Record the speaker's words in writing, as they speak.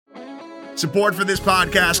Support for this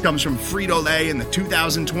podcast comes from Frito-Lay in the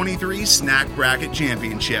 2023 Snack Bracket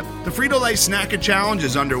Championship. The Frito-Lay Snack It Challenge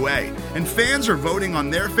is underway, and fans are voting on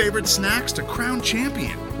their favorite snacks to crown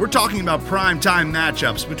champion. We're talking about prime-time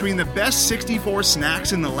matchups between the best 64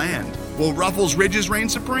 snacks in the land. Will Ruffles Ridges reign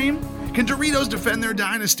supreme? Can Doritos defend their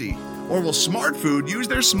dynasty? Or will Smart Food use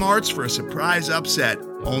their smarts for a surprise upset?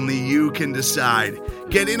 Only you can decide.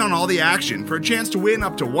 Get in on all the action for a chance to win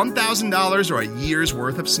up to $1,000 or a year's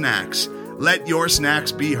worth of snacks. Let your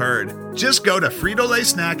snacks be heard. Just go to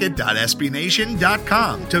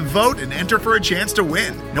fritolaysnacket.sbnation.com to vote and enter for a chance to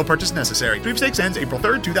win. No purchase necessary. Sweepstakes ends April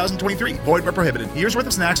 3rd, 2023. Void where prohibited. Year's worth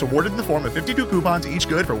of snacks awarded in the form of 52 coupons, each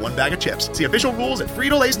good for one bag of chips. See official rules at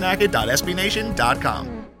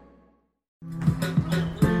fritolaysnacket.sbnation.com.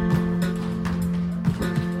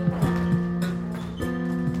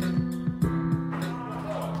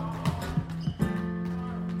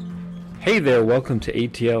 Hey there, welcome to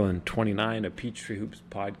ATL and 29, a Peachtree Hoops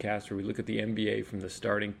podcast where we look at the NBA from the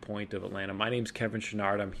starting point of Atlanta. My name's Kevin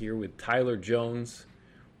Chouinard. I'm here with Tyler Jones.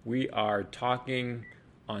 We are talking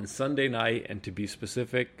on Sunday night, and to be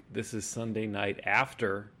specific, this is Sunday night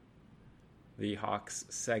after the Hawks'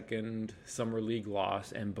 second Summer League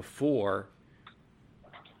loss and before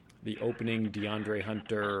the opening DeAndre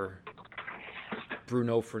Hunter,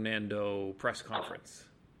 Bruno Fernando press conference.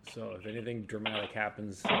 So if anything dramatic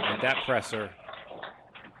happens at that presser,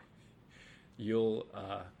 we'll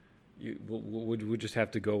just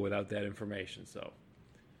have to go without that information. So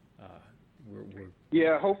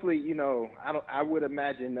yeah, hopefully, I would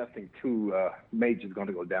imagine nothing too major is going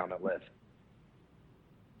to go down unless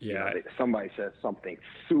somebody says something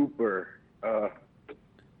super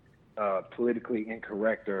politically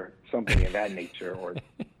incorrect or something of that nature,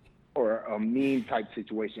 or a meme type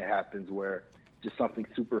situation happens where just something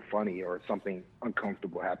super funny or something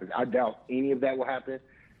uncomfortable happens. I doubt any of that will happen.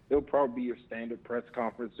 It'll probably be your standard press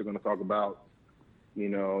conference. They're going to talk about,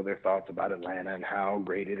 their thoughts about Atlanta and how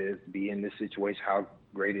great it is to be in this situation, how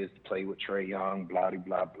great it is to play with Trae Young, blah,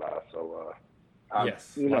 blah, blah. So,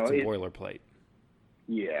 yes, lots of boilerplate.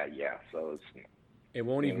 Yeah. So it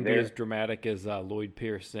won't even be as dramatic as Lloyd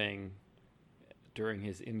Pierce saying during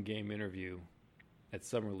his in-game interview at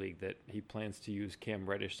Summer League that he plans to use Cam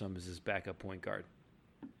Reddish some as his backup point guard.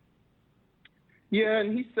 Yeah,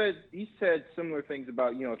 and he said similar things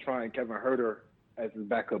about, trying Kevin Huerter as his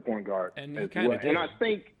backup point guard. And he kind of did. And I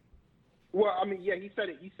think, he said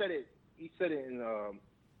it in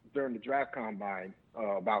during the draft combine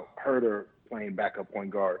about Huerter playing backup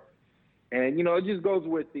point guard. And, it just goes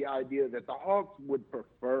with the idea that the Hawks would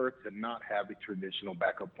prefer to not have a traditional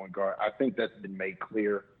backup point guard. I think that's been made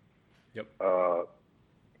clear. Yep.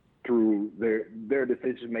 Through their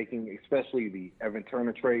decision making, especially the Evan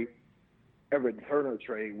Turner trade,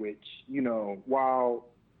 which, while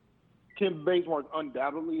Tim Bazemore's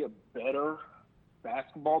undoubtedly a better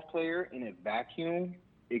basketball player in a vacuum,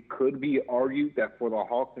 it could be argued that for the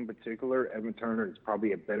Hawks in particular, Evan Turner is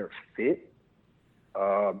probably a better fit,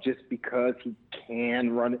 just because he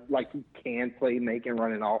can run it, like he can play, make and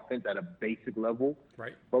run an offense at a basic level.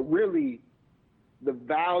 Right. But really, the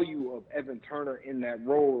value of Evan Turner in that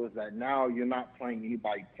role is that now you're not playing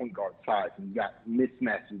anybody point guard size, and you got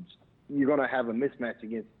mismatches. You're going to have a mismatch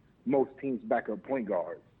against most teams' backup point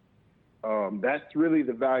guards. That's really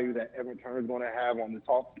the value that Evan Turner is going to have on the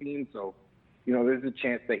top team. So, there's a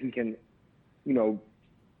chance that he can, because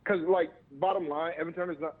bottom line, Evan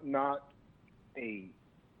Turner's not a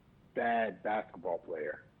bad basketball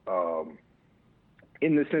player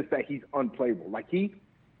in the sense that he's unplayable.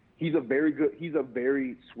 He's a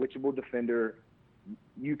very switchable defender.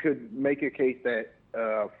 You could make a case that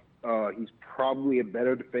he's probably a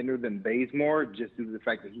better defender than Bazemore just due to the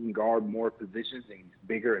fact that he can guard more positions and he's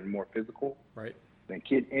bigger and more physical. Right. Than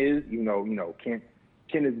Kent is. Kent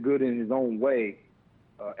is good in his own way.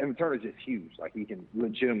 Evan Turner's just huge. He can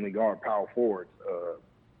legitimately guard power forwards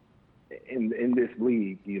in this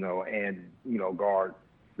league, and guard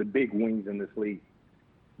the big wings in this league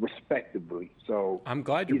respectively. So I'm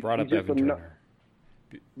glad you brought up Evan Turner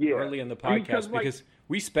early in the podcast because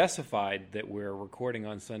we specified that we're recording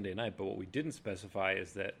on Sunday night, but what we didn't specify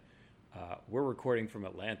is that we're recording from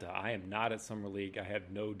Atlanta. I am not at Summer League. I have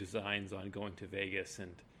no designs on going to Vegas,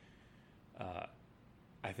 and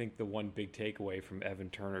I think the one big takeaway from Evan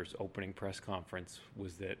Turner's opening press conference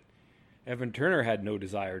was that Evan Turner had no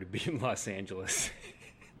desire to be in Los Angeles.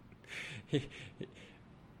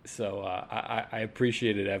 So I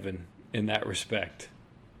appreciated Evan in that respect.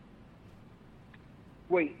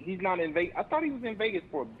 Wait, he's not in Vegas? I thought he was in Vegas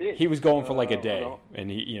for a bit. He was going for a day, and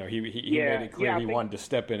he made it clear he wanted to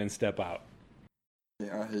step in and step out.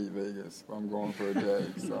 I hate Vegas, but I'm going for a day,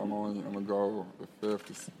 so I'm gonna go the 5th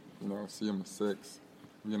to see him the 6th.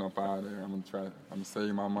 I'm up out of there. I'm gonna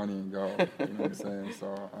save my money and go. You know what I'm saying?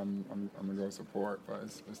 So I'm gonna go support, but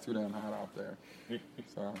it's too damn hot out there.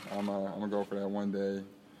 So I'm gonna go for that one day.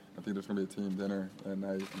 I think there's gonna be a team dinner that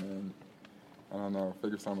night, and then I don't know,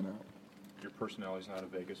 figure something out. Your personality's not a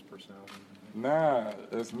Vegas personality? Nah,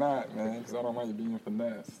 it's not, man, because I don't like being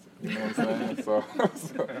finessed. You know what I'm saying? So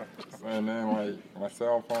and then, my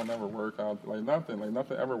cell phone never works out. Nothing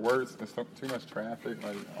ever works. There's too much traffic,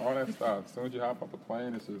 all that stuff. As soon as you hop off the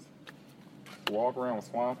plane, it's just walk around with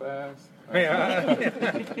swamp ass.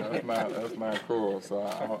 That's not cool. So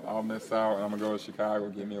I'll miss out, and I'm going to go to Chicago,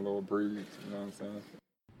 give me a little breeze. You know what I'm saying?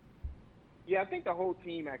 Yeah, I think the whole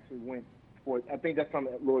team actually went for it. I think that's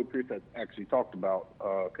something that Lloyd Pierce has actually talked about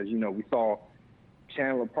because, we saw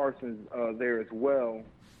Chandler Parsons there as well.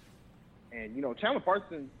 And, Chandler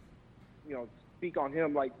Parsons, speak on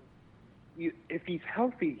him if he's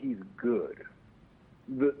healthy, he's good.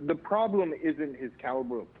 The problem isn't his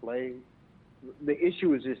caliber of play. The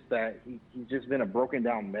issue is just that he's just been a broken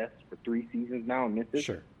down mess for 3 seasons now in Memphis.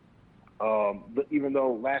 Sure. But even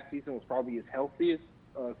though last season was probably his healthiest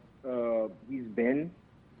he's been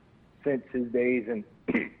since his days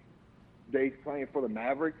playing for the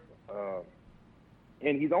Mavericks,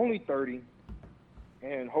 and he's only 30,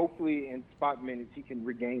 and hopefully in spot minutes he can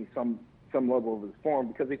regain some level of his form,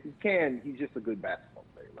 because if he can, he's just a good basketball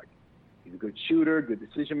player. He's a good shooter, good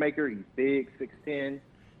decision maker. He's big, 6'10".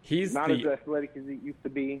 He's not as athletic as he used to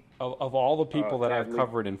be. Of all the people that I've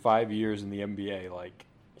covered in 5 years in the NBA,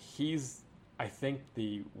 he's, I think,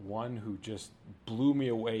 the one who just blew me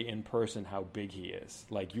away in person how big he is.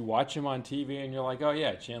 You watch him on TV and you're like, oh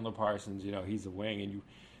yeah, Chandler Parsons, he's a wing, and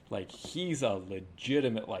he's a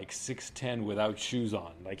legitimate 6'10" without shoes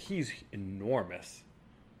on. He's enormous.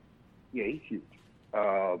 Yeah, he's huge.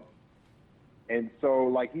 And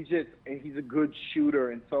so he's a good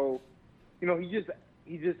shooter, and so he's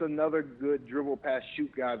just another good dribble pass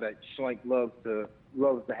shoot guy that Schlenk loves to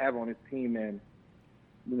have on his team. And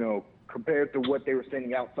compared to what they were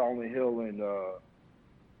sending out Solomon Hill and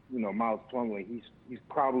Miles Plumlee, he's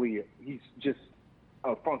just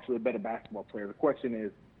a functionally better basketball player. The question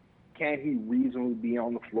is, can he reasonably be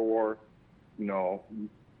on the floor,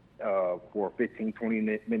 for 15,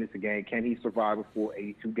 20 minutes a game? Can he survive a full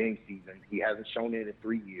 82-game season? He hasn't shown it in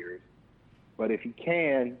 3 years. But if he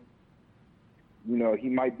can, he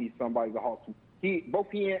might be somebody the Hawks.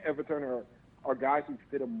 Both he and Evan Turner are guys who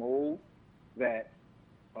fit a mold that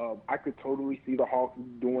I could totally see the Hawks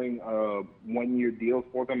doing 1-year deals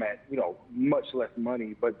for them at much less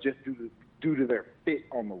money, but just due to their fit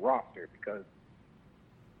on the roster, because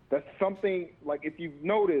that's something if you've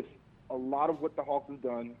noticed, a lot of what the Hawks have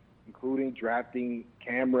done, including drafting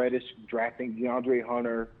Cam Reddish, drafting DeAndre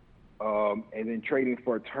Hunter, and then trading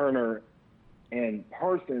for Turner and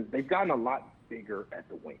Parsons, they've gotten a lot bigger at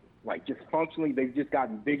the wing. Just functionally, they've just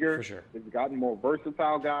gotten bigger. For sure. They've gotten more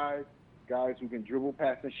versatile guys who can dribble,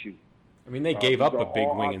 pass, and shoot. I mean, they gave up a big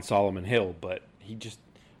wing in Solomon Hill, but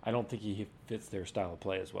I don't think he fits their style of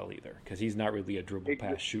play as well either, because he's not really a dribble,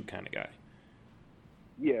 pass, shoot kind of guy.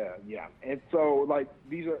 Yeah. And so,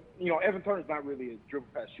 these are, Evan Turner's not really a dribble,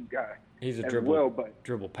 pass, shoot guy. He's a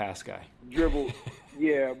dribble pass guy.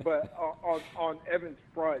 Yeah, but on Evan's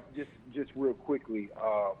front, just real quickly,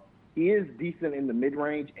 he is decent in the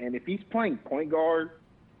mid-range, and if he's playing point guard,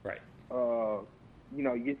 right, as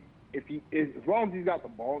long as he's got the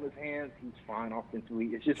ball in his hands, he's fine offensively.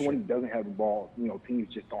 It's just when he doesn't have the ball,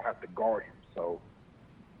 teams just don't have to guard him. So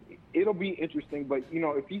it'll be interesting. But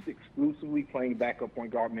if he's exclusively playing backup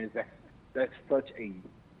point guard minutes, that's such a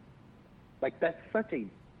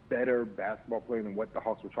better basketball player than what the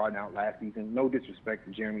Hawks were trying out last season. No disrespect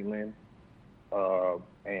to Jeremy Lin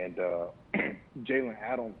and Jalen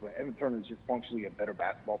Adams, but Evan Turner is just functionally a better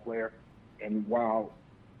basketball player. And while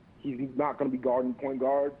he's not going to be guarding point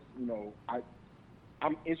guards,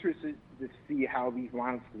 I'm interested to see how these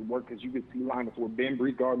lineups will work, because you could see lineups where Ben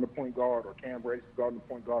Brees guarding the point guard or Cam Reddish guarding the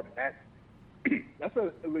point guard, and that's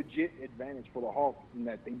a legit advantage for the Hawks, in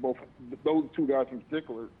that those two guys in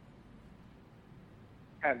particular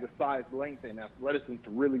have the size, length, and athleticism to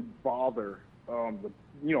really bother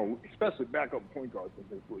especially backup point guards in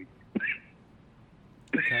this league.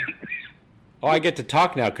 Okay. Oh, I get to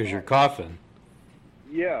talk now because you're coughing.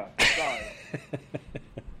 Yeah, sorry.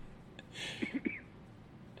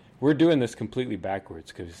 We're doing this completely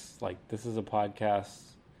backwards, because this is a podcast.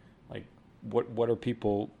 What are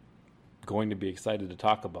people going to be excited to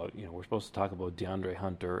talk about? We're supposed to talk about DeAndre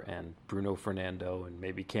Hunter and Bruno Fernando and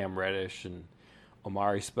maybe Cam Reddish and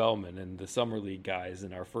Omari Spellman and the summer league guys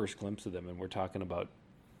in our first glimpse of them, and we're talking about,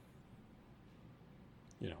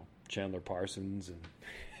 Chandler Parsons and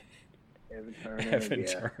Evan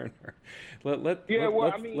Turner.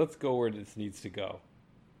 Let's go where this needs to go.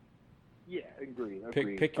 Yeah, agree.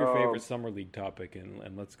 Pick your favorite summer league topic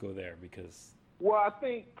and let's go there because. Well, I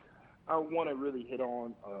think I want to really hit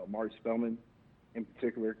on Omari Spellman in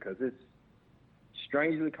particular because it's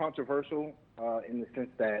strangely controversial in the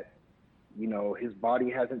sense that, his body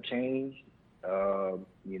hasn't changed.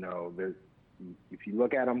 There's, if you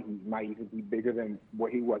look at him, he might even be bigger than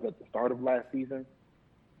what he was at the start of last season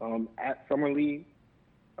at Summer League.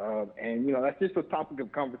 And that's just a topic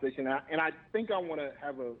of conversation. And I think I want to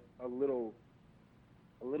have a little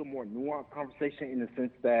more nuanced conversation in the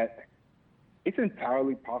sense that it's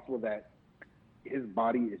entirely possible that his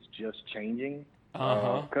body is just changing.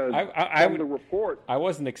 Because from the report, I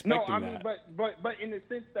wasn't expecting that. No, I mean, but in the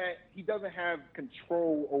sense that he doesn't have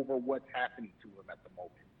control over what's happening to him at the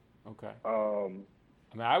moment. Okay.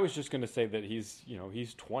 I was just going to say that he's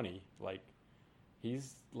 20,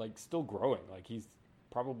 he's still growing. He's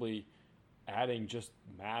probably adding just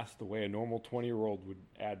mass the way a normal 20-year-old would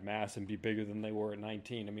add mass and be bigger than they were at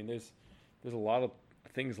 19. I mean, there's a lot of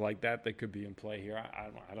things like that could be in play here. I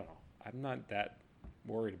don't know. I'm not that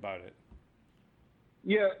worried about it.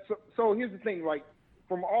 Yeah. So here's the thing.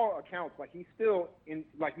 From all accounts, he's still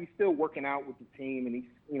working out with the team, and he's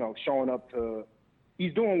showing up to.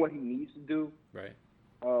 He's doing what he needs to do. Right.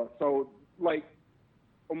 So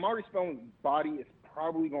Omari Spellman's body is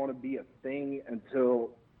probably going to be a thing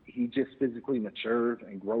until he just physically matures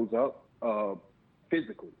and grows up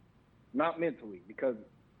physically, not mentally, because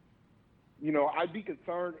I'd be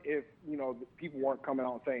concerned if people weren't coming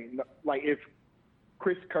out and saying if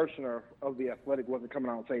Chris Kirshner of The Athletic wasn't coming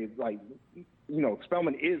out and saying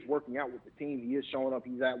Spellman is working out with the team, he is showing up,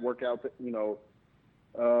 he's at workouts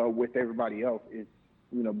with everybody else. It's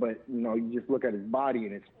but you just look at his body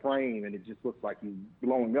and his frame, and it just looks like he's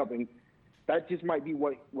blowing up, and that just might be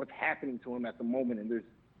what's happening to him at the moment. And there's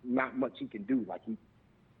not much he can do.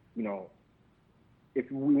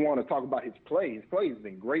 If we want to talk about his play has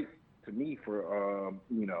been great to me for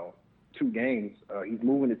 2 games. He's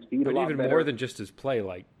moving his feet a lot better. But even more than just his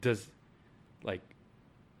play, does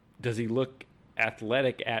he look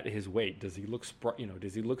athletic at his weight? Does he look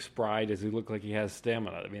Does he look spry? Does he look like he has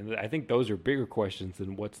stamina? I mean, I think those are bigger questions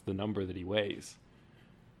than what's the number that he weighs.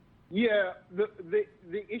 Yeah, the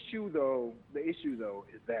issue though is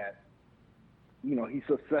that he's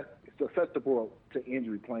susceptible to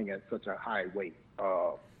injury playing at such a high weight.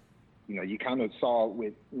 You kind of saw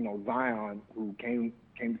with Zion, who came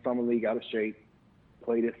to Summer League out of shape,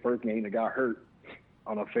 played his first game and got hurt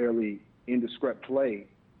on a fairly indiscreet play.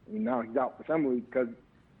 And now he's out for Summer League because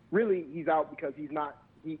really he's out because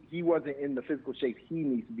he wasn't in the physical shape he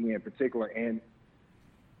needs to be in particular. And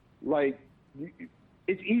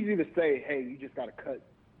it's easy to say, hey, you just got to cut,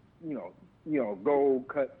 go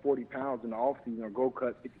cut 40 pounds in the offseason or go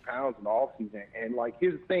cut 50 pounds in the offseason. And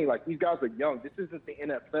here's the thing, these guys are young. This isn't the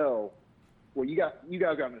NFL where you guys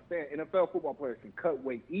got to understand, NFL football players can cut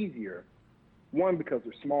weight easier. One, because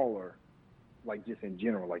they're smaller, just in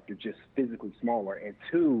general, they're just physically smaller. And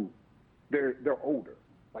 2, they're older.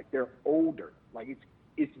 They're older.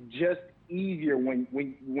 It's just easier when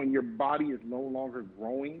your body is no longer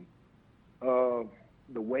growing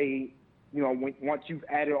the way, once you've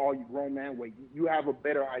added all your grown man weight, you have a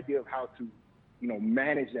better idea of how to,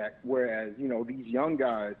 manage that. Whereas, these young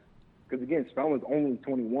guys, because again, Spellman's only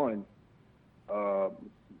 21,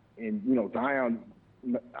 and, Zion,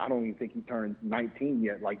 I don't even think he turned 19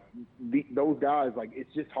 yet. Those guys,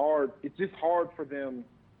 it's just hard. It's just hard for them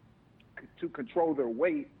to control their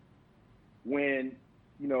weight when,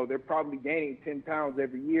 they're probably gaining 10 pounds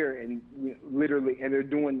every year and literally, and they're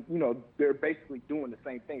doing, they're basically doing the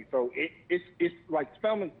same thing. So it's like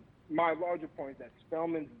Spellman. My larger point is that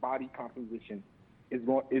Spellman's body composition is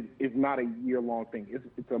not a year-long thing.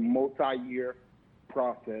 It's a multi-year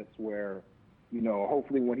process where,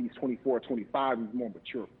 hopefully when he's 24, 25, he's more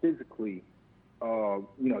mature physically.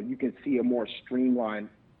 You can see a more streamlined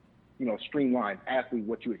athlete,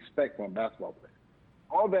 what you expect from a basketball player.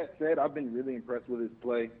 All that said, I've been really impressed with his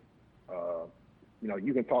play.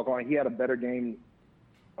 You can talk on. He had a better game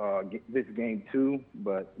this game too,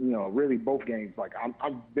 but really both games.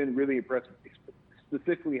 I've been really impressed,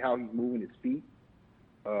 specifically how he's moving his feet,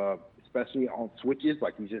 especially on switches.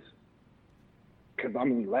 He's just because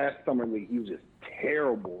last Summer League he was just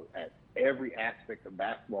terrible at every aspect of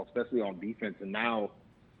basketball, especially on defense. And now,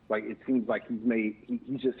 it seems like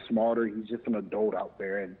he's just smarter. He's just an adult out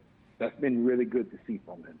there, and that's been really good to see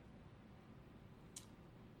from him.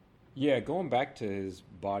 Yeah, going back to his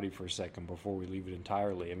body for a second before we leave it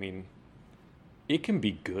entirely. I mean, it can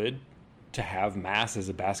be good to have mass as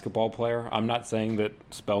a basketball player. I'm not saying that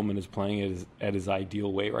Spellman is playing at his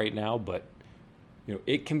ideal weight right now, but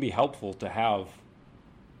it can be helpful to have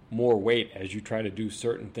more weight as you try to do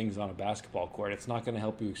certain things on a basketball court. It's not going to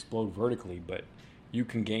help you explode vertically, but you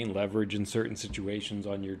can gain leverage in certain situations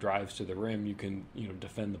on your drives to the rim. You can,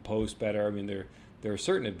 defend the post better. I mean, there are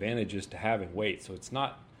certain advantages to having weight. So it's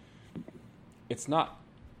not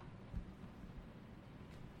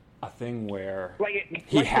a thing where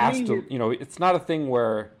he has to, it's not a thing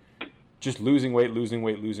where just losing weight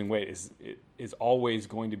is always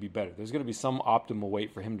going to be better. There's going to be some optimal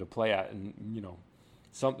weight for him to play at. And,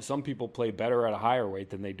 some people play better at a higher weight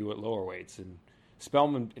than they do at lower weights. And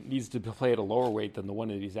Spellman needs to play at a lower weight than the one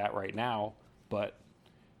that he's at right now. But,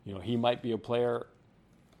 he might be a player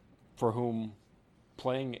for whom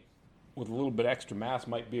playing with a little bit extra mass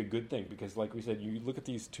might be a good thing. Because like we said, you look at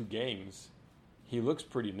these two games, he looks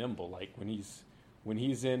pretty nimble. Like when he's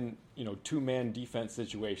in, two-man defense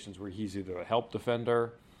situations where he's either a help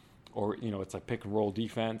defender or, it's like pick and roll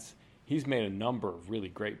defense, he's made a number of really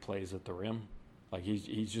great plays at the rim. Like he's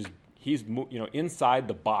inside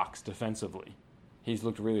the box defensively. He's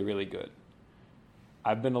looked really, really good.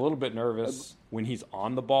 I've been a little bit nervous when he's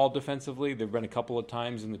on the ball defensively. There've been a couple of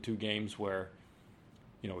times in the two games where,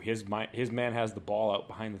 his man has the ball out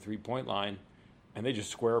behind the three-point line, and they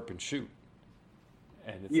just square up and shoot.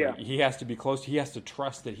 And it's like he has to be close. He has to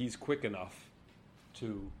trust that he's quick enough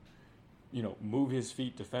to, move his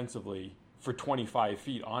feet defensively for 25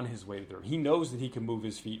 feet on his way there. He knows that he can move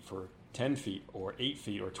his feet for 10 feet or 8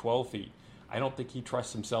 feet or 12 feet. I don't think he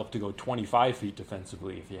trusts himself to go 25 feet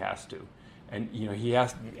defensively if he has to. And, he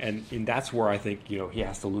has, and that's where I think, he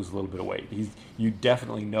has to lose a little bit of weight. You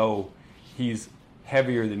definitely know he's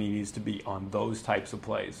heavier than he needs to be on those types of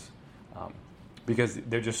plays. Because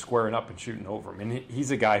they're just squaring up and shooting over him. And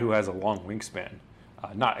he's a guy who has a long wingspan.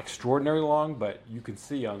 Not extraordinarily long, but you can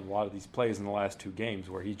see on a lot of these plays in the last two games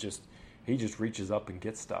where he just reaches up and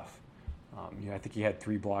gets stuff. I think he had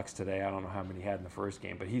 3 blocks today. I don't know how many he had in the first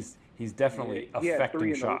game, but he's definitely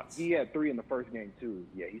affecting shots. He had 3 in the first game too.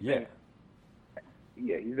 He's been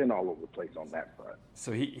all over the place on that front.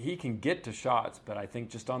 So he can get to shots, but I think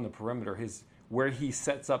just on the perimeter, where he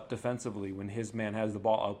sets up defensively when his man has the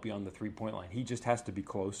ball out beyond the three-point line, he just has to be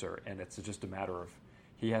closer, and it's just a matter of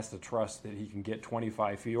he has to trust that he can get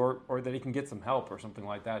 25 feet or that he can get some help or something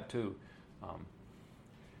like that too.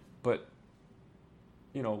 But,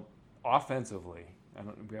 offensively,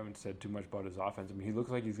 we haven't said too much about his offense. I mean, he looks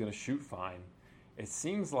like he's going to shoot fine. It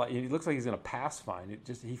seems like he looks like he's going to pass fine.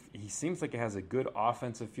 He seems like he has a good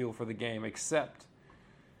offensive feel for the game, except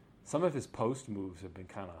some of his post moves have been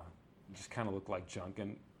kind of look like junk.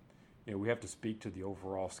 And we have to speak to the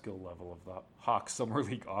overall skill level of the Hawks Summer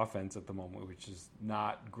League offense at the moment, which is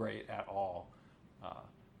not great at all.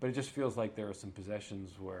 But it just feels like there are some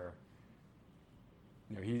possessions where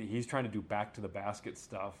he's trying to do back to the basket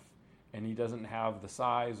stuff, and he doesn't have the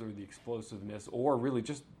size or the explosiveness or really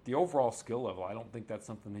just the overall skill level. I don't think that's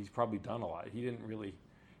something he's probably done a lot. He didn't really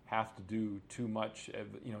have to do too much.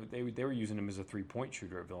 They were using him as a three-point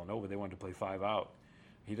shooter at Villanova. They wanted to play 5 out.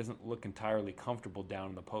 He doesn't look entirely comfortable down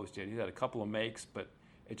in the post yet. He's had a couple of makes, but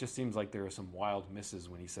it just seems like there are some wild misses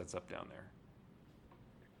when he sets up down there.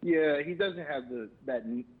 Yeah, he doesn't have that.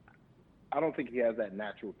 I don't think he has that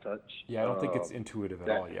natural touch. Yeah, I don't think it's intuitive at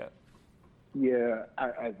all yet. Yeah,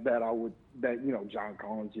 John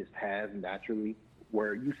Collins just has naturally,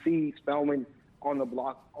 where you see Spellman on the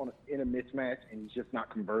block in a mismatch and he's just not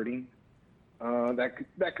converting.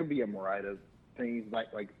 That could be a variety of things.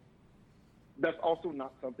 Like that's also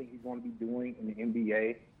not something he's going to be doing in the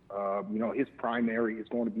NBA. His primary is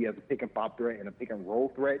going to be as a pick and pop threat and a pick and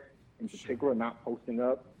roll threat in particular, not posting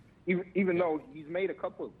up. Even though he's made a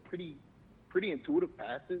couple of pretty intuitive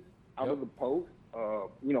passes out of the post,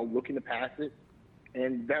 looking to pass it.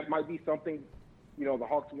 And that might be something, the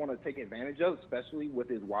Hawks want to take advantage of, especially with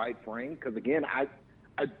his wide frame. Because, again, I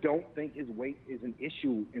don't think his weight is an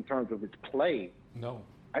issue in terms of his play. No.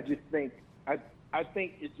 I just think I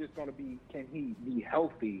think it's just going to be, can he be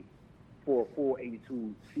healthy for a full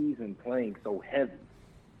 82 season playing so heavy?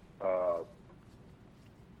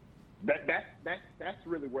 That's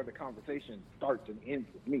really where the conversation starts and ends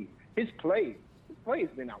with me. His play has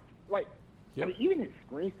been out. I mean, even his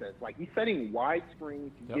screen sets, he's setting wide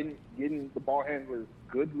screens, getting the ball handlers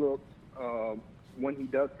good looks when he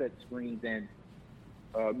does set screens. And,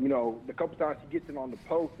 the couple times he gets it on the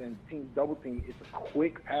post and teams double team, it's a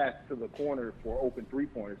quick pass to the corner for open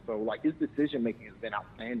three-pointers. So, his decision-making has been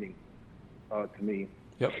outstanding to me.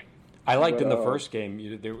 Yep. I liked in the first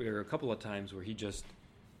game, there were a couple of times where he just,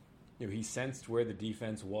 he sensed where the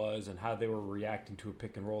defense was and how they were reacting to a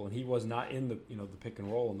pick and roll, and he was not in the pick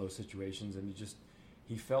and roll in those situations, and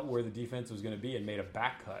he felt where the defense was going to be and made a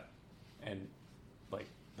back cut, and like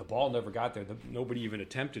the ball never got there. Nobody even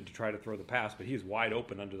attempted to try to throw the pass, but he's wide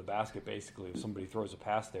open under the basket basically if somebody throws a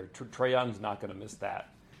pass there. Trae Young's not going to miss that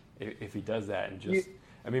if he does that, and just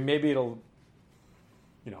maybe it'll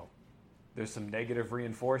there's some negative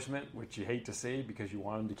reinforcement, which you hate to see because you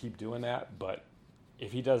want him to keep doing that. But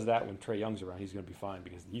if he does that when Trae Young's around, he's going to be fine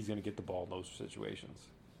because he's going to get the ball in those situations.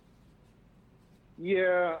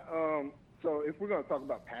 Yeah. So if we're going to talk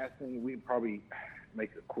about passing, we'd probably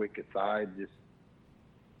make a quick aside. Just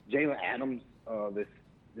Jalen Adams,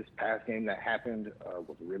 this past game that happened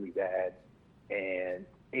was really bad, and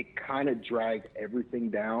it kind of dragged everything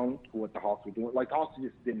down to what the Hawks were doing. Like, the Hawks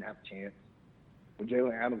just didn't have a chance when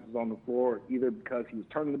Jalen Adams was on the floor, either because he was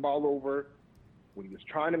turning the ball over, when he was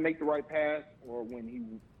trying to make the right pass, or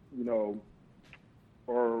when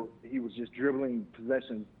or he was just dribbling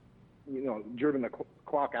possessions, dribbling the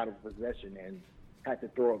clock out of possession and had to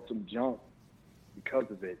throw up some junk because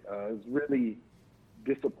of it. It was really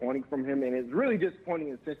disappointing from him, and it's really disappointing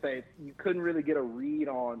in the sense that you couldn't really get a read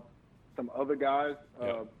on some other guys.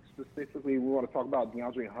 Specifically, we want to talk about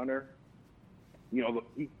DeAndre Hunter.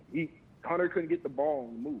 Hunter couldn't get the ball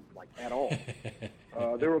on the move, like, at all.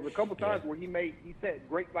 There was a couple times where he said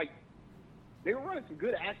great, like, they were running some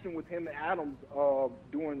good action with him and Adams,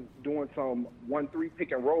 doing some 1-3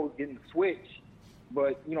 pick and rolls, getting the switch.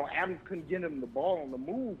 But, Adams couldn't get him the ball on the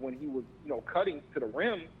move when he was, cutting to the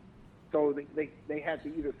rim. So they had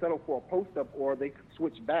to either settle for a post-up or they could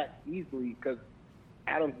switch back easily because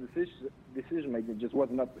Adams' decision-making just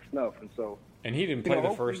wasn't up to snuff. And he didn't play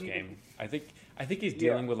the first game. I think he's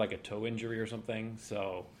dealing with like a toe injury or something.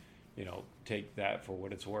 So, take that for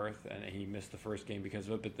what it's worth. And he missed the first game because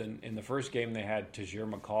of it. But then in the first game they had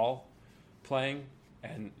Tajir McCall playing,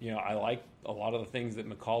 and I liked a lot of the things that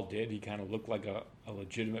McCall did. He kind of looked like a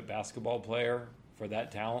legitimate basketball player for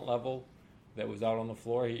that talent level that was out on the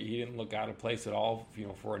floor. He didn't look out of place at all,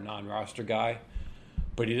 for a non-roster guy.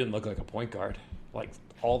 But he didn't look like a point guard. Like,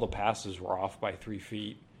 all the passes were off by 3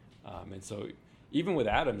 feet. And so even with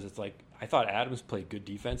Adams, it's like I thought Adams played good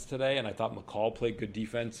defense today, and I thought McCall played good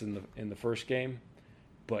defense in the first game.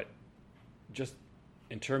 But just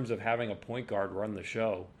in terms of having a point guard run the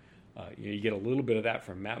show, you get a little bit of that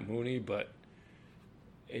from Matt Mooney, but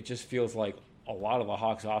it just feels like a lot of the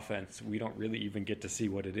Hawks offense, we don't really even get to see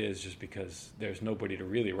what it is just because there's nobody to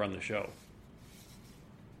really run the show.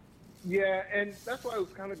 Yeah, and that's why it was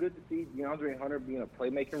kind of good to see DeAndre Hunter being a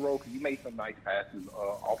playmaking role because he made some nice passes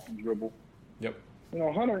off the dribble. Yep.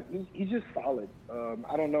 Hunter, he's just solid.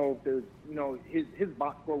 I don't know if there's, his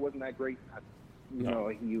box score wasn't that great. I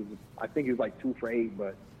think he was like 2 for 8,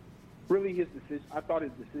 but really I thought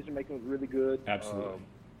his decision making was really good. Absolutely.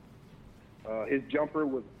 His jumper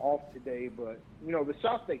was off today, but the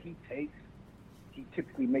shots that he takes, he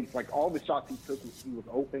typically makes. Like, all the shots he took, he was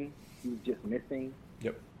open. He was just missing.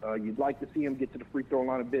 Yep. You'd like to see him get to the free throw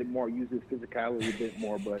line a bit more, use his physicality a bit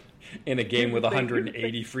more, but in a game with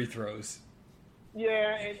 180 free throws.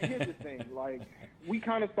 Yeah, and here's the thing: like, we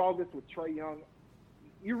kind of saw this with Trae Young.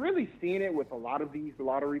 You're really seeing it with a lot of these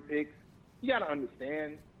lottery picks. You got to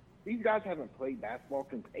understand, these guys haven't played basketball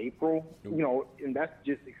since April. Nope. And that's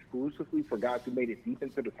just exclusively for guys who made it deep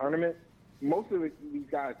into the tournament. Most of these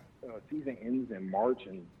guys' season ends in March,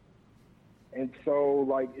 and so,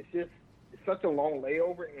 like, it's such a long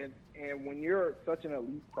layover, and when you're such an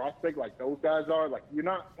elite prospect like those guys are, like, you're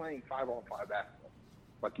not playing 5-on-5 basketball.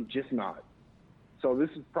 Like, you're just not. So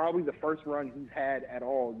this is probably the first run he's had at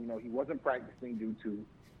all. He wasn't practicing due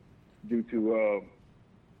to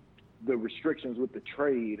the restrictions with the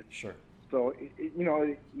trade. Sure. So,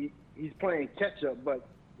 he's playing catch-up. But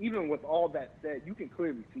even with all that said, you can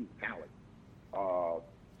clearly see the talent.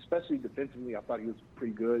 Especially defensively, I thought he was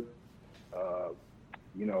pretty good.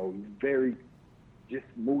 Very just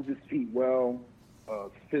moves his feet well,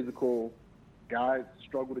 physical. Guys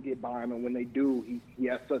struggle to get by him, and when they do, he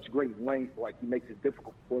has such great length, like, he makes it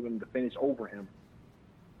difficult for them to finish over him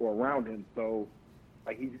or around him. So,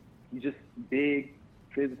 like, he's just big,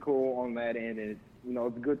 physical on that end, and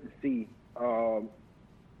it's good to see. Going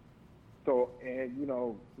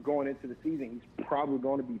into the season, he's probably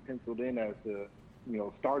going to be penciled in as the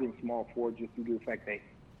starting small forward just due to the fact that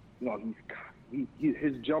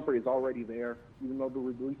his jumper is already there, even though the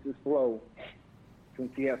release is slow.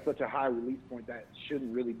 Since he has such a high release point, that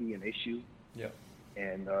shouldn't really be an issue. Yeah.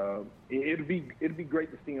 And it'd be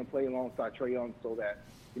great to see him play alongside Trae Young, so that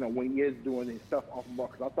when he is doing his stuff off the ball,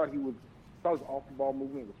 because I thought he was thought his off-the-ball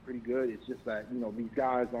movement was pretty good. It's just that, these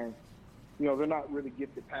guys aren't, they're not really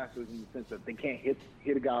gifted passers in the sense that they can't hit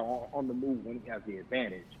a guy on the move when he has the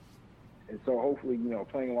advantage. And so hopefully,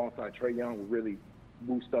 playing alongside Trae Young will really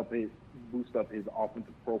boost up his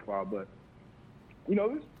offensive profile. But,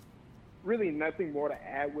 there's really nothing more to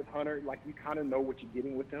add with Hunter. Like, you kind of know what you're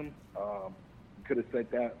getting with him. You could have said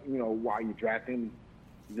that, while you draft him.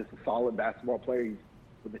 He's just a solid basketball player. He's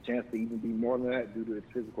with a chance to even be more than that due to his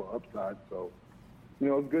physical upside. So,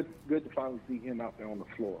 it's good to finally see him out there on the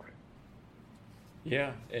floor.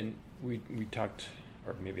 Yeah, and we talked,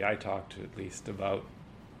 or maybe I talked at least, about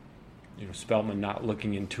Spellman not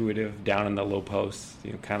looking intuitive down in the low post.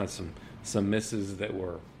 Kind of some misses that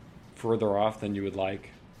were further off than you would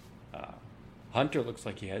like. Hunter looks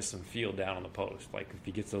like he has some feel down on the post. Like if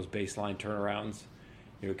he gets those baseline turnarounds,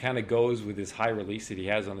 it kind of goes with his high release that he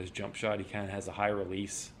has on his jump shot. He kind of has a high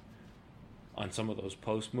release on some of those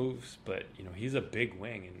post moves, but he's a big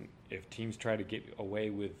wing, and if teams try to get away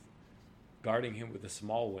with guarding him with a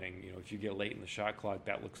small wing, if you get late in the shot clock,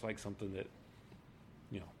 that looks like something that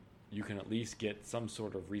you can at least get some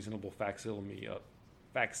sort of reasonable facsimile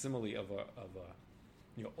of a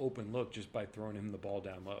open look just by throwing him the ball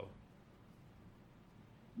down low.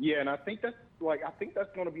 Yeah, and I think that's going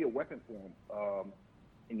to be a weapon for him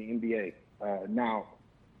in the NBA.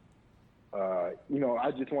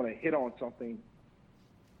 I just want to hit on something.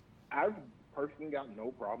 I've personally got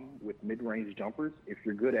no problem with mid-range jumpers if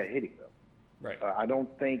you're good at hitting them. Right. I don't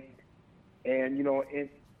think, and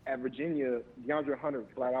at Virginia, DeAndre Hunter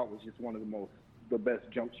flat out was just one of the best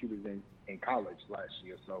jump shooters in college last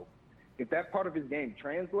year. So if that part of his game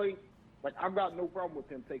translates, like I've got no problem with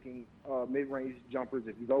him taking mid-range jumpers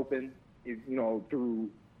if he's open, through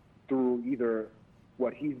either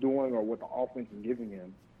what he's doing or what the offense is giving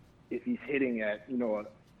him. If he's hitting at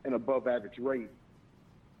an above-average rate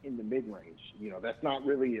in the mid-range, that's not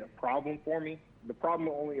really a problem for me. The problem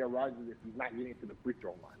only arises if he's not getting to the free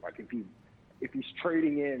throw line. Like if he's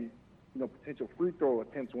trading in, potential free throw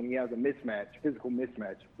attempts when he has a physical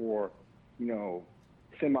mismatch for,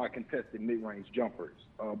 semi-contested mid-range jumpers.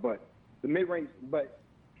 But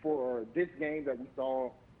for this game that we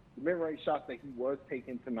saw, the mid-range shots that he was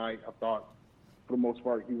taking tonight, I thought for the most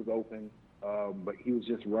part he was open, but he was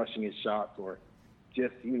just rushing his shots or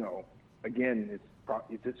just, again,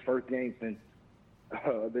 it's his first game since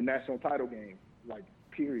the national title game,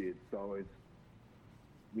 period. So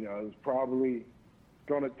it's probably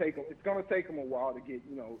going to take him a while to get,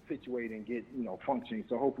 situated and get, functioning.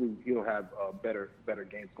 So hopefully he'll have better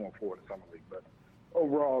games going forward in summer league. But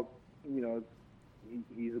overall,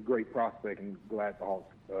 he's a great prospect and glad the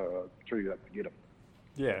Hawks traded up to get him.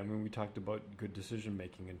 Yeah, I mean, we talked about good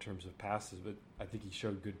decision-making in terms of passes, but I think he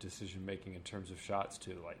showed good decision-making in terms of shots,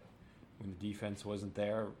 too. Like, when the defense wasn't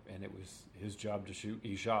there and it was his job to shoot,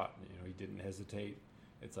 he shot. He didn't hesitate.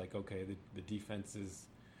 It's like, okay, the defense is,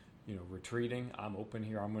 retreating. I'm open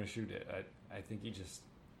here. I'm going to shoot it. I think he just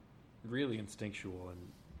really instinctual and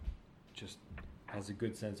just has a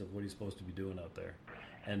good sense of what he's supposed to be doing out there.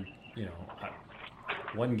 And,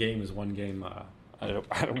 one game is one game. I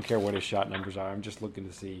don't care what his shot numbers are. I'm just looking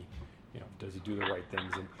to see, does he do the right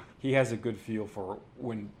things? And he has a good feel for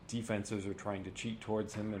when defenses are trying to cheat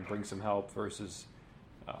towards him and bring some help versus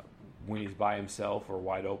when he's by himself or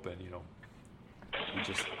wide open.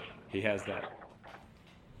 He has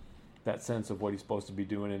that sense of what he's supposed to be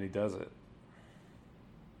doing, and he does it.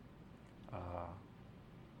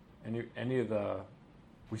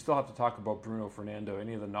 We still have to talk about Bruno Fernando.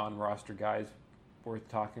 Any of the non-roster guys worth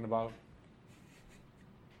talking about?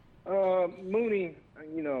 Mooney,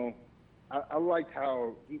 I liked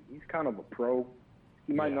how he's kind of a pro.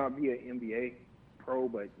 He might not be an NBA pro,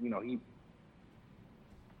 but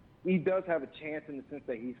he does have a chance in the sense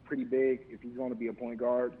that he's pretty big. If he's going to be a point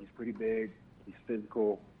guard, he's pretty big. He's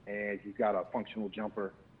physical, and he's got a functional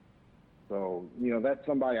jumper. So that's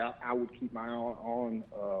somebody I would keep my eye on.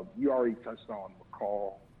 You already touched on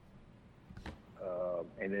McCall,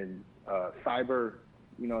 and then Cyber.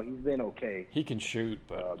 He's been okay. He can shoot,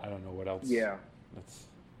 but I don't know what else. Yeah. That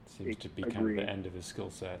seems to be kind of the end of his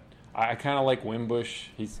skill set. I kind of like Wimbush.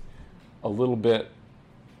 He's a little bit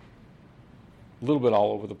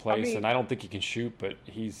all over the place, and I don't think he can shoot, but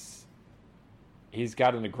he's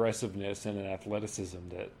got an aggressiveness and an athleticism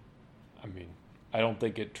that, I don't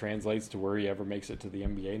think it translates to where he ever makes it to the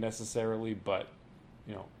NBA necessarily, but,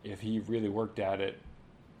 if he really worked at it,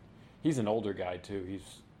 he's an older guy too.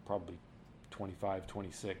 He's probably 25,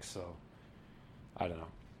 26, so I don't know.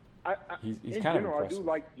 He's kind of impressive. I do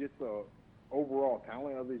like just the overall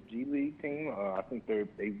talent of his G League team. I think they've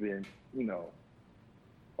been,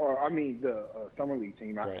 the summer league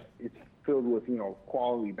team. Right. It's filled with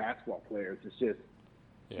quality basketball players. It's just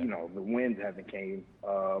Yeah. the wins haven't came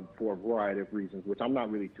for a variety of reasons, which I'm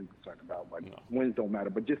not really too concerned about. Like wins don't matter,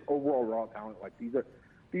 but just overall raw talent. Like these are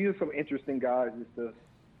some interesting guys just to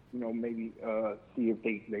maybe see if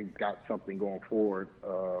they've got something going forward.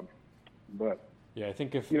 But yeah, I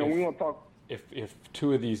think if we want to talk. If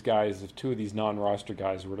two of these non-roster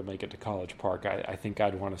guys were to make it to College Park, I think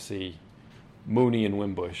I'd want to see Mooney and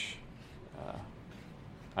Wimbush.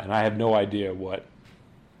 And I have no idea what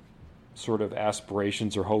sort of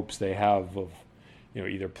aspirations or hopes they have of,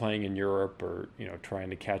 either playing in Europe or, trying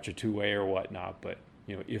to catch a two-way or whatnot. But,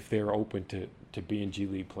 if they're open to being G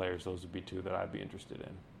League players, those would be two that I'd be interested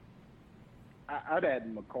in. I'd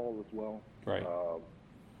add McCall as well. Right.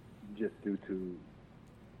 Just due to,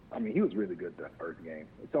 he was really good that first game.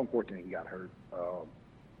 It's unfortunate he got hurt.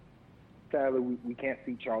 Sadly, we can't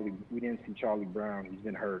see Charlie. We didn't see Charlie Brown. He's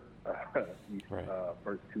been hurt these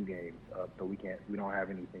first two games, so we don't have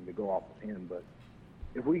anything to go off of him. But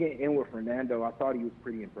if we get in with Fernando, I thought he was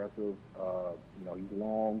pretty impressive. He's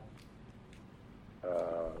long,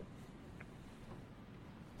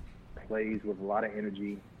 plays with a lot of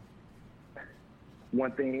energy.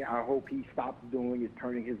 One thing I hope he stops doing is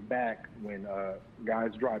turning his back when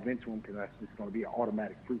guys drive into him, because that's just going to be an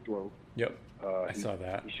automatic free throw. Yep, I saw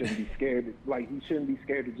that. He shouldn't be scared. He shouldn't be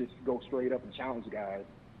scared to just go straight up and challenge guys,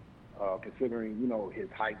 considering his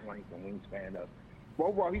height, length, and wingspan. But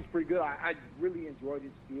overall, he's pretty good. I really enjoyed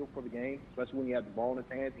his feel for the game, especially when he had the ball in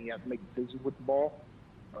his hands and he had to make decisions with the ball.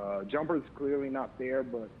 Jumper's clearly not there,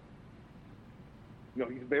 but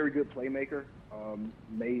he's a very good playmaker.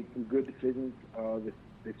 Made some good decisions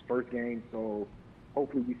this first game, so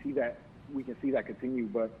hopefully we can see that continue.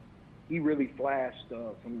 But he really flashed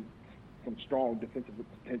some strong defensive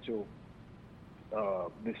potential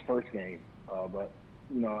this first game. But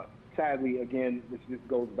sadly, again, this just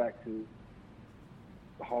goes back to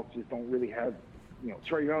the Hawks just don't really have.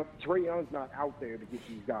 Trae Young's not out there to get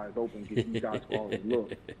these guys open, get these guys quality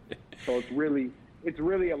looks. So it's really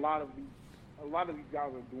a lot of these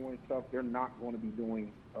guys are doing stuff they're not going to be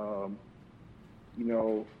doing,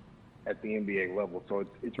 at the NBA level. So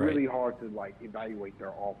it's really hard to evaluate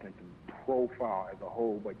their offensive profile as a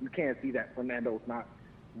whole. But you can't see that Fernando's not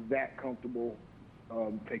that comfortable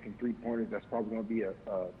taking three-pointers. That's probably going to be a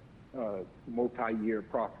multi-year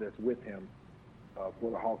process with him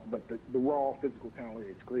for the Hawks. But the raw physical talent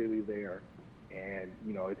is clearly there, and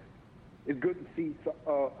it's good to see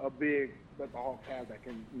a big that the Hawks have that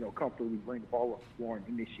can comfortably bring the ball up the floor and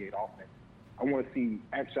initiate offense. I want to see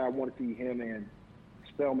him and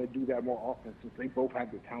Spellman do that more often, since they both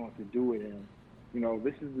have the talent to do it. And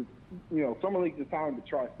this is summer league's the time to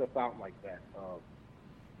try stuff out like that,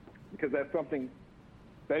 because that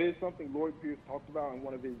is something Lloyd Pierce talked about in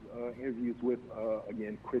one of his interviews with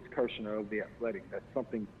Chris Kirshner of the Athletic. That's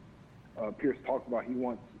something Pierce talked about. He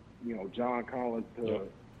wants John Collins to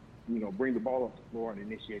bring the ball up the floor and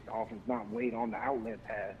initiate the offense, not wait on the outlet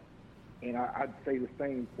pass. And I'd say the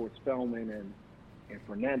same for Spellman and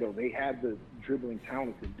Fernando. They have the dribbling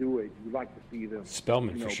talent to do it. You'd like to see them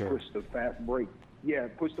Spellman for sure. Push the fast break. Yeah,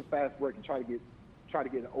 push the fast break and try to get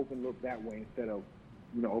an open look that way, instead of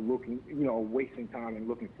wasting time and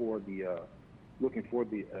looking for the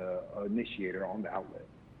initiator on the outlet.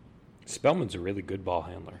 Spellman's a really good ball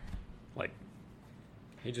handler.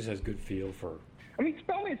 He just has good feel for.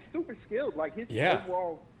 Spellman is super skilled. His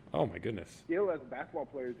overall oh my goodness, skill as a basketball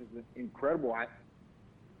player is incredible.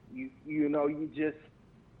 It's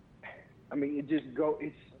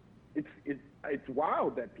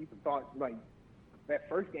wild that people thought that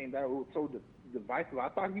first game that was so divisive. I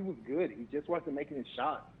thought he was good. He just wasn't making his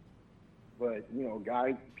shots. But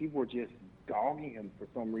people were just dogging him for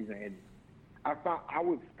some reason, and I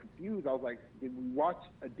was confused. I was like, did we watch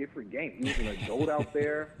a different game? He was an adult out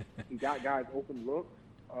there. He got guys open looks.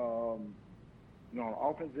 On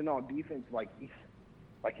offense and on defense,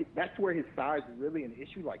 that's where his size is really an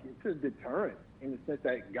issue. It's a deterrent in the sense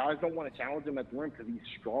that guys don't want to challenge him at the rim because he's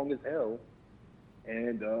strong as hell,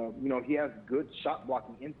 and he has good shot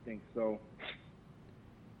blocking instincts. So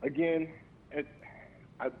again,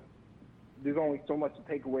 there's only so much to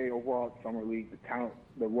take away overall at Summer League.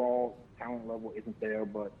 The raw talent level isn't there,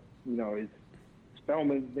 but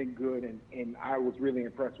Spellman's been good, and I was really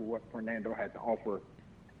impressed with what Fernando had to offer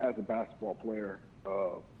as a basketball player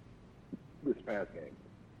this past game.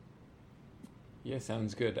 Yeah,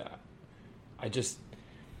 sounds good. I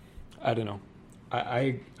don't know.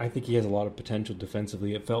 I think he has a lot of potential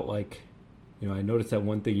defensively. It felt like, I noticed that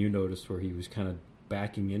one thing you noticed where he was kind of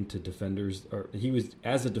backing into defenders, or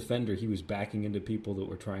as a defender, he was backing into people that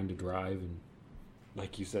were trying to drive, and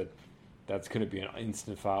like you said, that's going to be an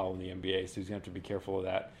instant foul in the NBA, so he's going to have to be careful of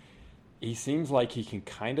that. He seems like he can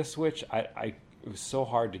kind of switch. It was so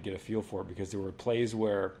hard to get a feel for it because there were plays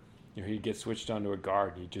where he'd get switched onto a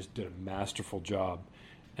guard and he just did a masterful job.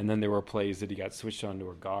 And then there were plays that he got switched onto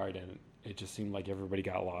a guard and it just seemed like everybody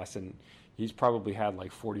got lost. And he's probably had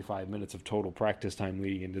like 45 minutes of total practice time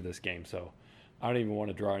leading into this game. So I don't even want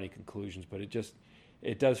to draw any conclusions, but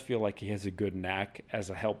it does feel like he has a good knack as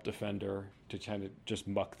a help defender to kind of just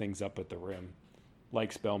muck things up at the rim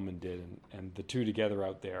like Spellman did. And the two together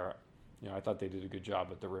out there, I thought they did a good job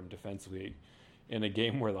at the rim defensively. In a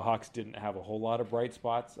game where the Hawks didn't have a whole lot of bright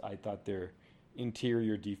spots, I thought their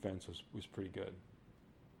interior defense was pretty good.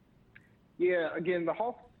 Yeah, again, the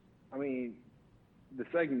Hawks, the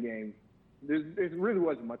second game, there really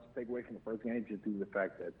wasn't much to take away from the first game, just due to the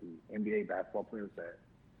fact that the NBA basketball players that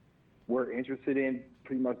we're interested in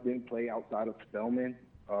pretty much didn't play outside of Spellman.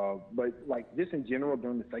 But, just in general,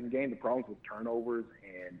 during the second game, the problems with turnovers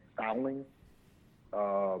and fouling.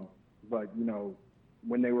 But,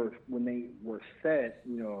 when they were set,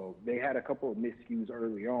 they had a couple of miscues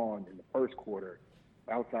early on in the first quarter.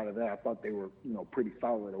 Outside of that, I thought they were, pretty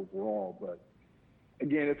solid overall. But,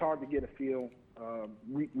 again, it's hard to get a feel.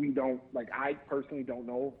 We don't – I personally don't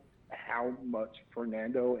know how much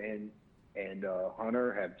Fernando and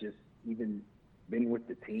Hunter have just even been with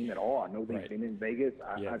the team at all. I know they've been in Vegas.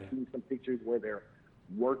 I've seen some pictures where they're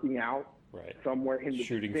working out somewhere in the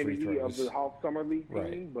vicinity of the Hawks Summer League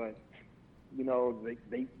team. But,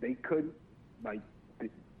 they couldn't – again,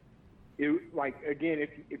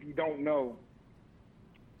 if you don't know,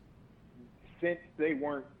 since they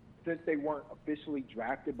weren't officially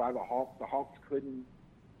drafted by the Hawks couldn't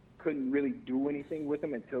really do anything with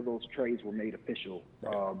them until those trades were made official.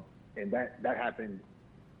 And that happened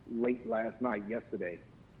late last night, yesterday.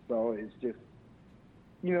 So it's just,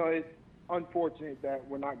 it's unfortunate that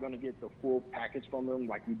we're not going to get the full package from them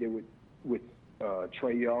like we did with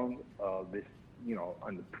Trae Young this,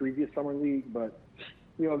 on the previous summer league. But,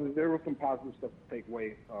 there was some positive stuff to take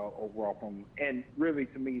away overall from them. And really,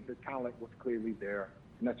 to me, the talent was clearly there.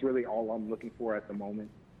 And that's really all I'm looking for at the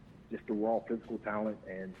moment, just the raw physical talent.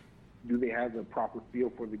 And do they have the proper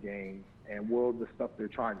feel for the game? And will the stuff that they're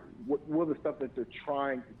trying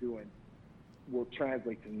to do and will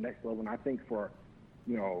translate to the next level? And I think for,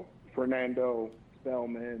 Fernando,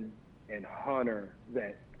 Spellman, and Hunter,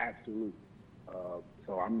 that absolutely.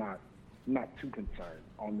 So I'm not too concerned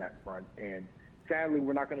on that front. And sadly,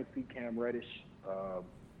 we're not going to see Cam Reddish.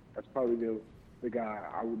 That's probably the guy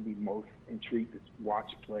I would be most intrigued to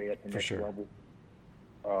watch play at the next level,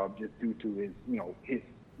 just due to his, his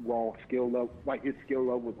raw skill level. His skill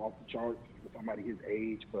level was off the charts for somebody his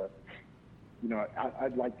age. But,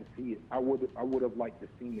 I'd like to see it. I would have liked to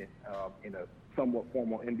seen it in a somewhat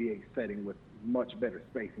formal NBA setting with much better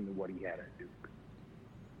spacing than what he had at Duke.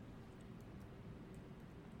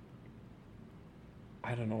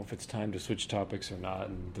 I don't know if it's time to switch topics or not,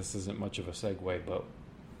 and this isn't much of a segue, but,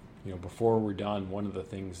 before we're done, one of the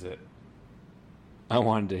things that I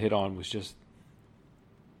wanted to hit on was just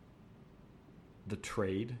the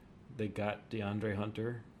trade. They got DeAndre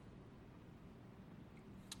Hunter.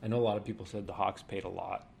 I know a lot of people said the Hawks paid a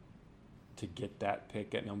lot to get that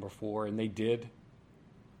pick at number 4, and they did.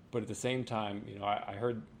 But at the same time, I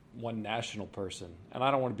heard one national person, and I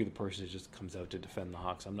don't want to be the person that just comes out to defend the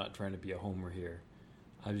Hawks. I'm not trying to be a homer here.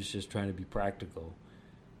 I was just trying to be practical.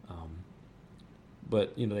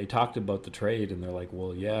 But, they talked about the trade, and they're like,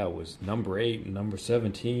 well, yeah, it was number 8 and number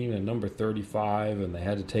 17 and number 35, and they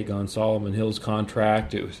had to take on Solomon Hill's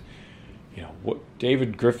contract. It was, what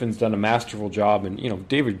David Griffin's done a masterful job, and,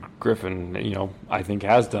 David Griffin, I think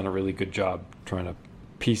has done a really good job trying to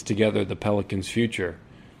piece together the Pelicans' future.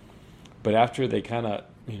 But after they kind of,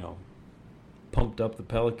 pumped up the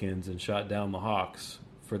Pelicans and shot down the Hawks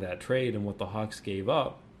for that trade and what the Hawks gave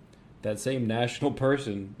up, that same national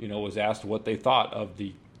person, was asked what they thought of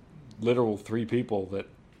the literal 3 people that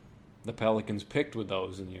the Pelicans picked with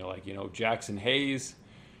those. And, Jackson Hayes,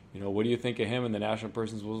 what do you think of him? And the national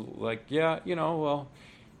person was like, yeah, well,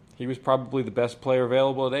 he was probably the best player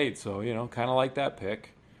available at 8. So, kind of like that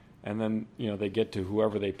pick. And then, they get to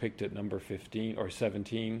whoever they picked at number 15 or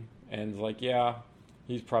 17. And it's like, yeah,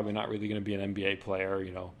 he's probably not really going to be an NBA player,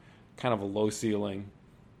 kind of a low ceiling.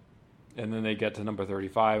 And then they get to number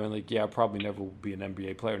 35 and probably never will be an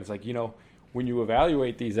NBA player. And it's like, when you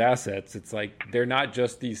evaluate these assets, it's like they're not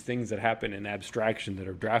just these things that happen in abstraction that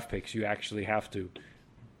are draft picks. You actually have to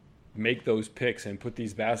make those picks and put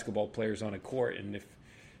these basketball players on a court. And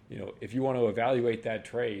if you want to evaluate that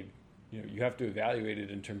trade, you have to evaluate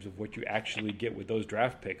it in terms of what you actually get with those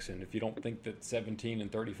draft picks. And if you don't think that 17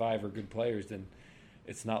 and 35 are good players, then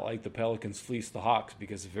it's not like the Pelicans fleeced the Hawks,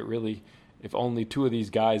 because if only two of these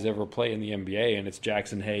guys ever play in the NBA, and it's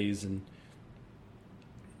Jackson Hayes and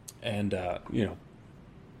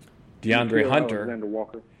DeAndre Hunter. Alexander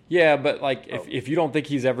Walker. Yeah, but like if you don't think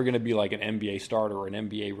he's ever going to be like an NBA starter or an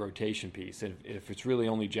NBA rotation piece, if it's really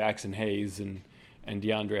only Jackson Hayes and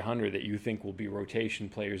DeAndre Hunter that you think will be rotation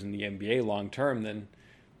players in the NBA long term, then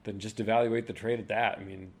just evaluate the trade at that. I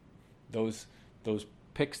mean, those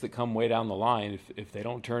picks that come way down the line, if they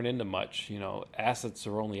don't turn into much, assets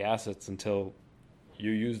are only assets until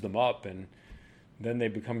you use them up, and then they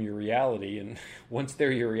become your reality. And once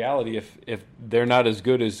they're your reality, if they're not as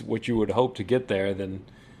good as what you would hope to get there, then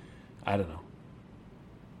I don't know.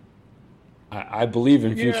 I believe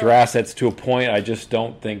in future assets to a point. I just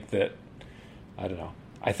don't think that. I don't know.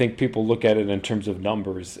 I think people look at it in terms of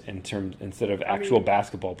numbers, instead of actual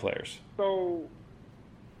basketball players. So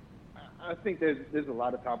I think there's a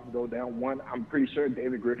lot of topics to go down. One, I'm pretty sure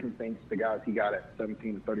David Griffin thinks the guys he got at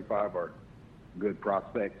 17 to 35 are good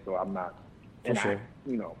prospects. So I'm not. For sure.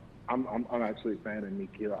 I'm actually a fan of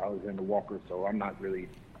Nikhil Alexander Walker. So I'm not really.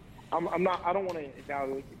 I'm not. I don't want to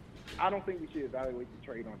evaluate. I don't think we should evaluate the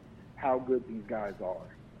trade on how good these guys are.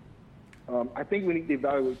 I think we need to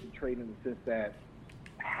evaluate the trade in the sense that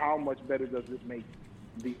how much better does it make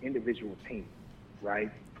the individual team, right?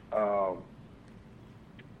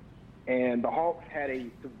 And the Hawks had a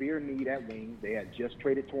severe need at wing. They had just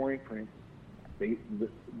traded Taurean Prince.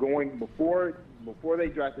 Before they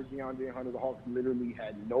drafted DeAndre Hunter, the Hawks literally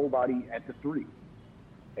had nobody at the 3.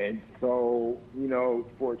 And so,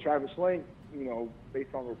 for Travis Schlenk,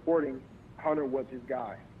 based on reporting, Hunter was his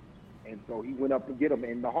guy. And so he went up to get him.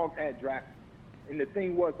 And the Hawks had drafted. And the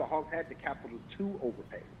thing was, the Hawks had the capital to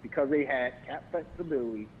overpay because they had cap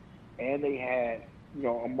flexibility and they had,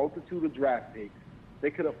 a multitude of draft picks. They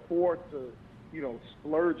could afford to,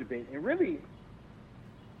 splurge a bit. And really,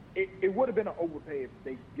 it would have been an overpay if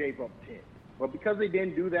they gave up 10. But because they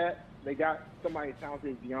didn't do that, they got somebody as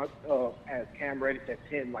talented as Cam Reddish at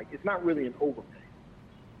 10. Like, it's not really an overpay.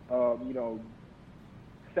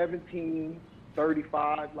 17,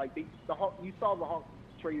 35. Like, you saw the Hawks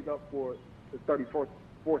trade up for the 34th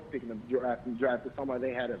pick in the draft and drafted somebody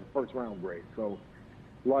they had as a first-round grade. So,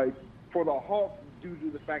 like, for the Hawks, due to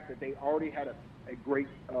the fact that they already had a great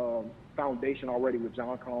foundation already with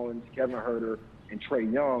John Collins, Kevin Huerter, and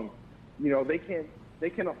Trae Young, they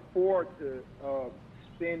can afford to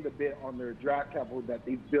spend a bit on their draft capital that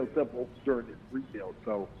they built up during this rebuild.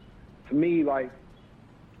 So, to me, like,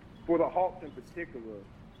 for the Hawks in particular,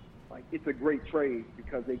 like, it's a great trade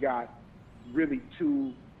because they got really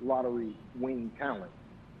two lottery wing talent,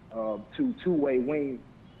 two-way wing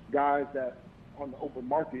guys that on the open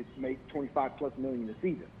market make $25+ million a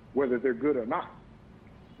season, whether they're good or not.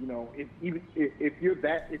 If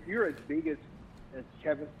you're as big as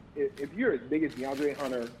DeAndre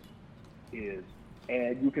Hunter is,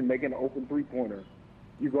 and you can make an open three-pointer,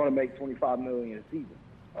 you're going to make $25 million a season.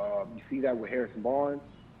 You see that with Harrison Barnes.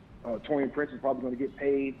 Taurean Prince is probably going to get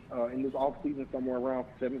paid in this offseason somewhere around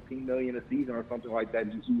 $17 million a season or something like that,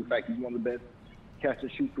 just due to the fact he's one of the best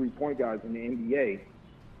catch-and-shoot three-point guys in the NBA.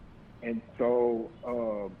 And so,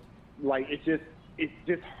 it's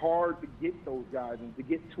just hard to get those guys, and to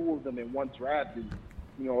get two of them in one draft is,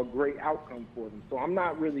 a great outcome for them. So I'm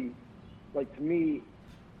not really, to me,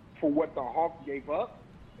 for what the Hawks gave up,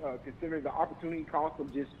 considering the opportunity cost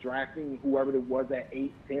of just drafting whoever it was at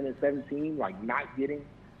 8, 10, and 17, not getting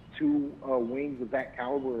two wings of that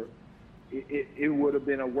caliber, it would have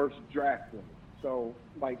been a worse draft for me. So,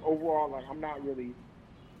 overall, I'm not really,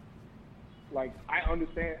 I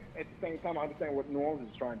understand, at the same time, I understand what New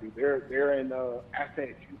Orleans is trying to do. They're in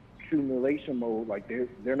asset accumulation mode.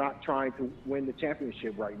 They're not trying to win the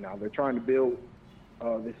championship right now. They're trying to build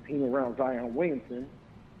this team around Zion Williamson.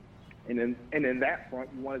 And in that front,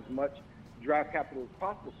 you want as much draft capital as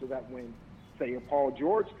possible so that when, say, if Paul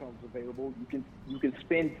George comes available, you can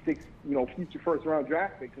spend 6, future first-round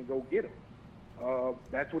draft picks and go get him.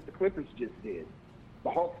 That's what the Clippers just did. The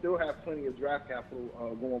Hawks still have plenty of draft capital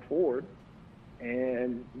going forward,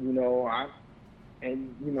 and we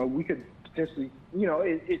could potentially,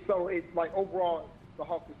 it's like overall the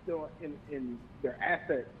Hawks are still in their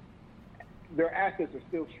assets. Their assets are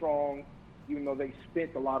still strong, even though they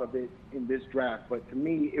spent a lot of it in this draft. But to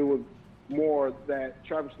me, it was more that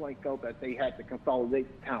Travis Schlenk felt that they had to consolidate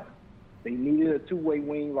the talent. They needed a two-way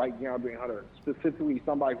wing like DeAndre Hunter, specifically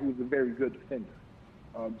somebody who's a very good defender,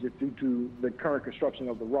 just due to the current construction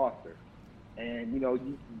of the roster. And,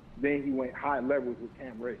 then he went high levels with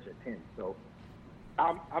Cam Reddish at 10. So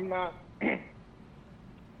I'm not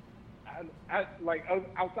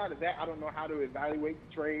outside of that, I don't know how to evaluate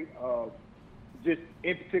the trade. just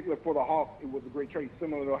in particular for the Hawks, it was a great trade,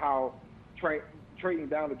 similar to how trading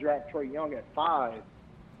down to draft Trae Young at 5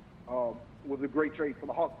 was a great trade for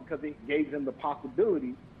the Hawks because it gave them the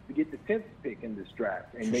possibility to get the 10th pick in this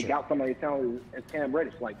draft. And they got somebody as talented as Cam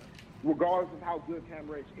Reddish. Like, regardless of how good Cam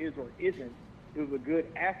Reddish is or isn't, it was a good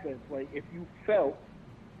asset play if you felt,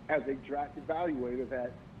 as a draft evaluator,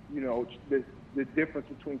 that, you know, the difference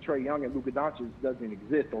between Trae Young and Luka Doncic doesn't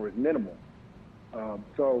exist or is minimal.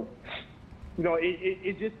 So, you know,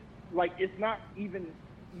 it just, like, it's not even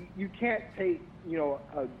 – you can't take, you know,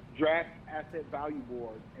 a draft asset value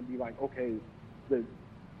board and be like, okay, the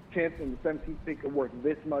 10th and the 17th pick are worth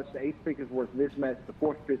this much, the 8th pick is worth this much, the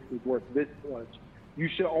 4th pick is worth this much. You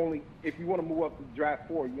should only, if you want to move up to draft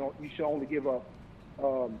 4, you should only give up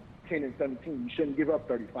 10 and 17. You shouldn't give up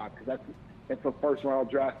 35 because that's a first round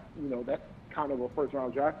draft. You know, that's kind of a first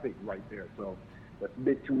round draft pick right there. So that's a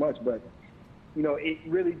bit too much. But you know, it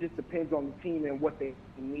really just depends on the team and what they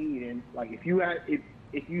need. And like if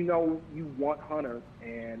you know you want Hunter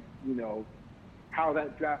and you know how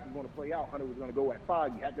that draft is going to play out, Hunter was going to go at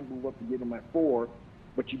 5. You have to move up to get him at 4,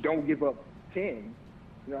 but you don't give up 10.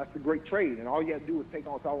 You know, that's a great trade, and all you have to do is take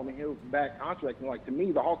on Solomon Hill's back contract. And like to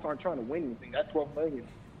me, the Hawks aren't trying to win anything. That $12 million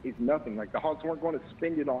is nothing. Like the Hawks weren't going to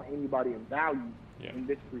spend it on anybody of value in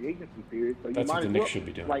this free agency period. So that's you might what the as Knicks well, should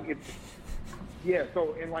be doing. Like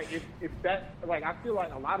so and like if that, like I feel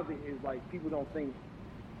like a lot of it is like people don't think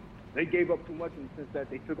they gave up too much in the sense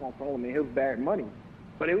that they took on Solomon Hill's bad money,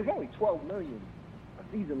 but it was only $12 million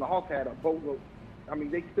a season. The Hawks had a boatload. I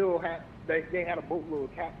mean, they still had they had a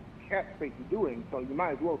boatload of cap space to do it, so you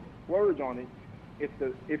might as well splurge on it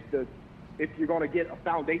if you're going to get a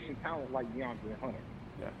foundation talent like DeAndre Hunter.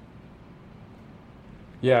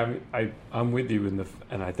 Yeah, I'm with you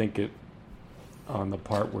and I think it on the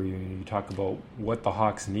part where you talk about what the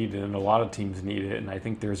Hawks needed, and a lot of teams need it, and I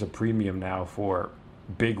think there's a premium now for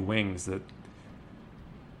big wings that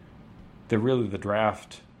they're really the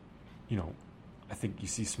draft. You know, I think you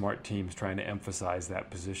see smart teams trying to emphasize that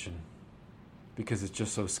position because it's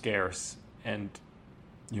just so scarce. And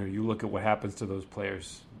you know, you look at what happens to those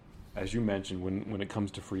players, as you mentioned, when it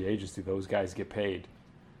comes to free agency, those guys get paid.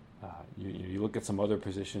 You look at some other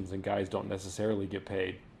positions and guys don't necessarily get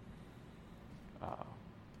paid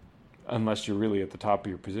unless you're really at the top of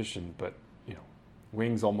your position. But you know,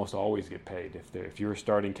 wings almost always get paid. If you're a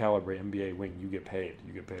starting caliber NBA wing, you get paid.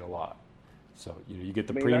 You get paid a lot. So you get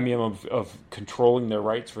the premium of controlling their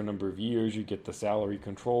rights for a number of years. You get the salary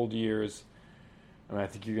controlled years. And I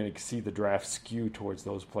think you're going to see the draft skew towards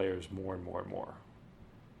those players more and more and more.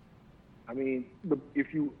 I mean,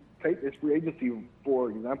 if you take this free agency,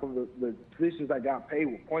 for example, the positions that got paid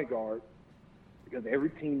were point guard, because every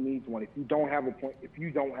team needs one. If you don't have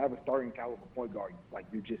a starting caliber point guard, like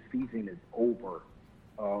your season is over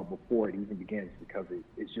before it even begins, because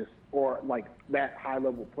it's just, or like that high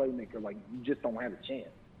level playmaker, like you just don't have a chance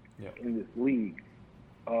in this league.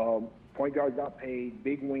 Point guards got paid,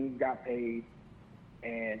 big wings got paid,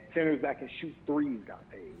 and centers that can shoot threes got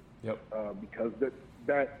paid. Because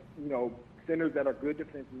that you know, centers that are good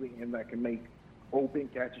defensively and that can make open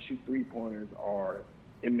catch and shoot 3-pointers are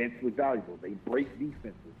immensely valuable. They break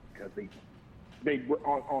defenses because they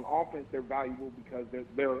on offense they're valuable because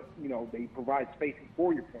they're you know, they provide spacing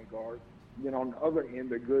for your point guard. Then on the other end,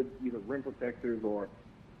 they're good either rim protectors or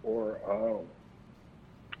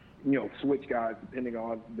you know, switch guys depending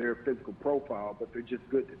on their physical profile, but they're just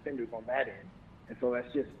good defenders on that end. And so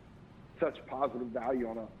that's just such positive value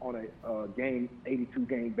on a game 82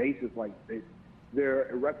 game basis. Like they're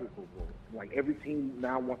irreplicable. Like every team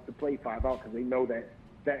now wants to play 5 out because they know that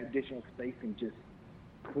additional spacing just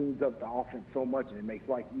cleans up the offense so much, and it makes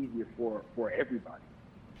life easier for everybody.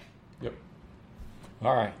 Yep.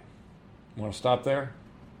 All right. Want to stop there?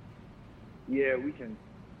 Yeah, we can.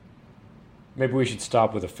 Maybe we should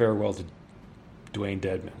stop with a farewell to Dwayne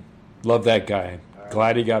Dedman. Love that guy.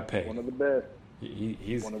 Glad he got paid. One of the best.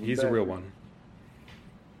 He's a real one.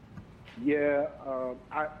 Yeah,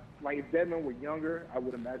 like if Dedman were younger, I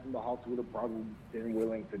would imagine the Hawks would have probably been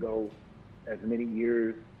willing to go as many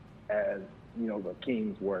years as, you know, the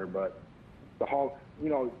Kings were. But the Hawks, you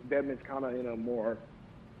know, Dedman's kind of in a more,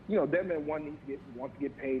 you know, Dedman wants to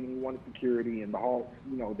get paid and he wanted security, and the Hawks,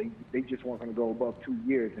 you know, they just weren't going to go above 2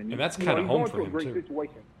 years. And that's kind of home for him great too.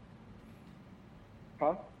 Situation.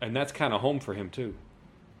 Huh? And that's kind of home for him too.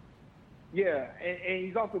 Yeah, and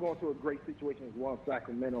he's also going through a great situation as well in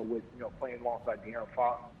Sacramento with, you know, playing alongside De'Aaron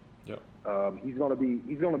Fox. Yep. He's going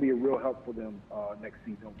to be a real help for them next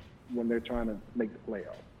season when they're trying to make the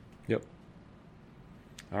playoffs. Yep.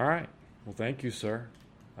 All right. Well, thank you, sir.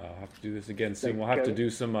 I'll have to do this again soon. We'll have to do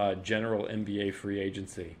some general NBA free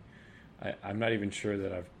agency. I'm not even sure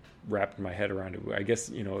that I've wrapped my head around it. I guess,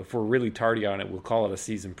 if we're really tardy on it, we'll call it a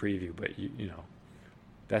season preview, but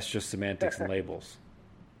that's just semantics and labels.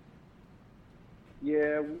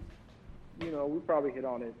 Yeah, we probably hit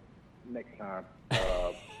on it next time.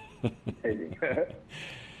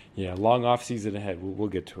 Yeah, long off season ahead. We'll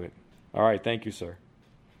get to it. All right, thank you, sir.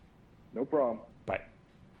 No problem. Bye.